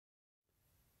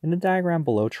In the diagram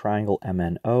below triangle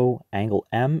MNO, angle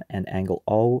M and angle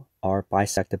O are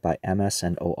bisected by MS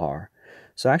and OR.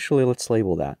 So actually, let's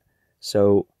label that.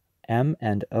 So M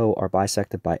and O are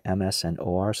bisected by MS and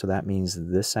OR, so that means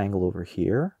this angle over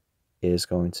here is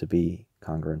going to be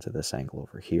congruent to this angle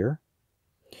over here.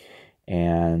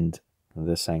 And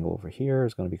this angle over here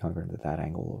is going to be congruent to that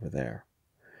angle over there.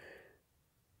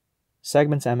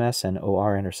 Segments MS and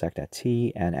OR intersect at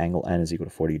T, and angle N is equal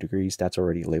to 40 degrees. That's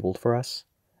already labeled for us.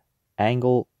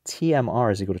 Angle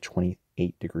TMR is equal to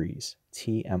 28 degrees.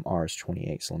 TMR is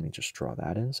 28, so let me just draw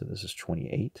that in. So this is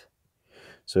 28.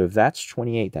 So if that's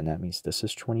 28, then that means this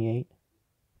is 28.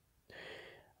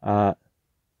 The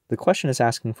question is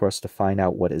asking for us to find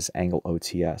out what is angle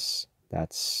OTS.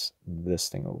 That's this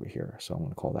thing over here, so I'm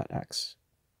going to call that X.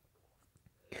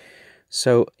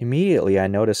 So immediately I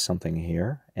notice something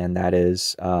here, and that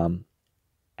is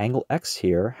angle X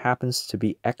here happens to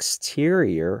be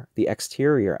the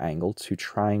exterior angle to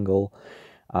triangle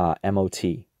MOT,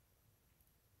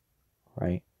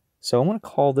 right? So I'm going to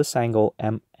call this angle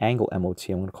angle MOT,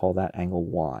 I'm going to call that angle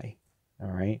Y, all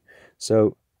right?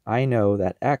 So I know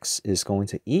that X is going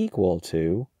to equal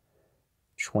to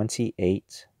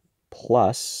 28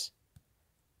 plus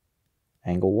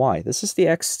angle Y. This is the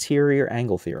exterior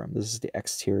angle theorem. This is the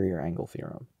exterior angle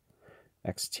theorem.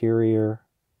 Exterior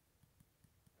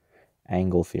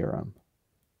angle theorem.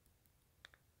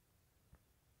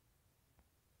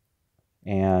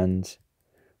 And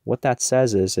what that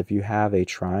says is if you have a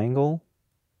triangle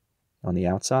on the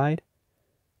outside,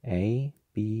 A,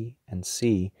 B, and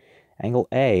C, angle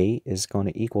A is going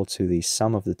to equal to the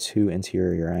sum of the two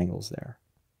interior angles there.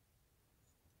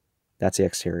 That's the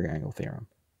exterior angle theorem.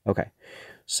 Okay,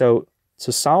 so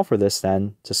to solve for this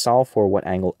then, to solve for what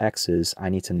angle X is, I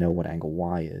need to know what angle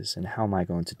Y is. And how am I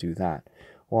going to do that?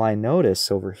 Well, I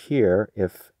notice over here,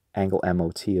 if angle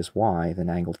MOT is Y, then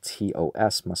angle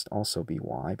TOS must also be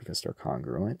Y because they're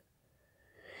congruent.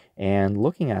 And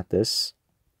looking at this,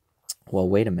 well,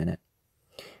 wait a minute.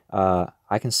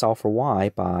 I can solve for Y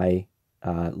by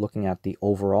looking at the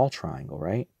overall triangle,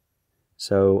 right?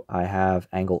 So I have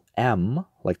angle M,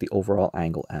 like the overall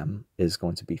angle M, is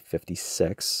going to be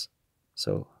 56.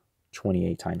 So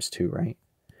 28 times 2, right?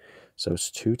 So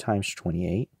it's 2 times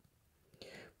 28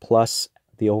 plus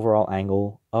the overall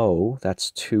angle O,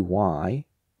 that's 2Y,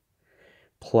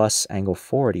 plus angle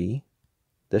 40,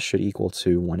 this should equal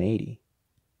to 180.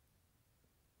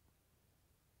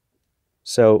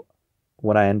 So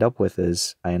what I end up with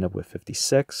is I end up with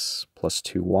 56 plus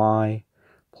 2Y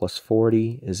plus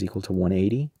 40 is equal to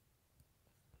 180.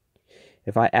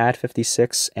 If I add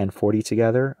 56 and 40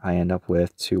 together, I end up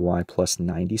with 2Y plus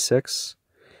 96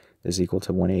 is equal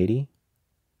to 180.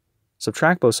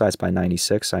 Subtract both sides by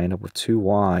 96, I end up with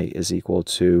 2Y is equal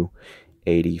to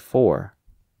 84.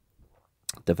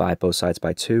 Divide both sides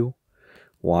by 2,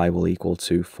 Y will equal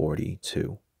to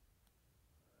 42.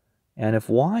 And if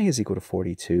Y is equal to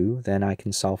 42, then I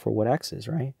can solve for what X is,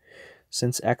 right?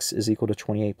 Since X is equal to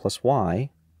 28 plus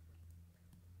Y,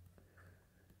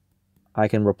 I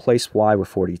can replace Y with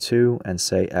 42 and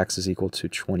say X is equal to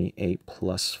 28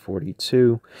 plus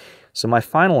 42. So my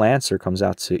final answer comes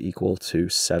out to equal to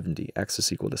 70. X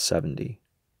is equal to 70.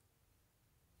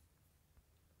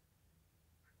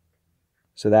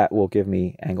 So that will give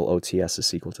me angle OTS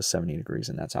is equal to 70 degrees,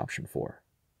 and that's option 4.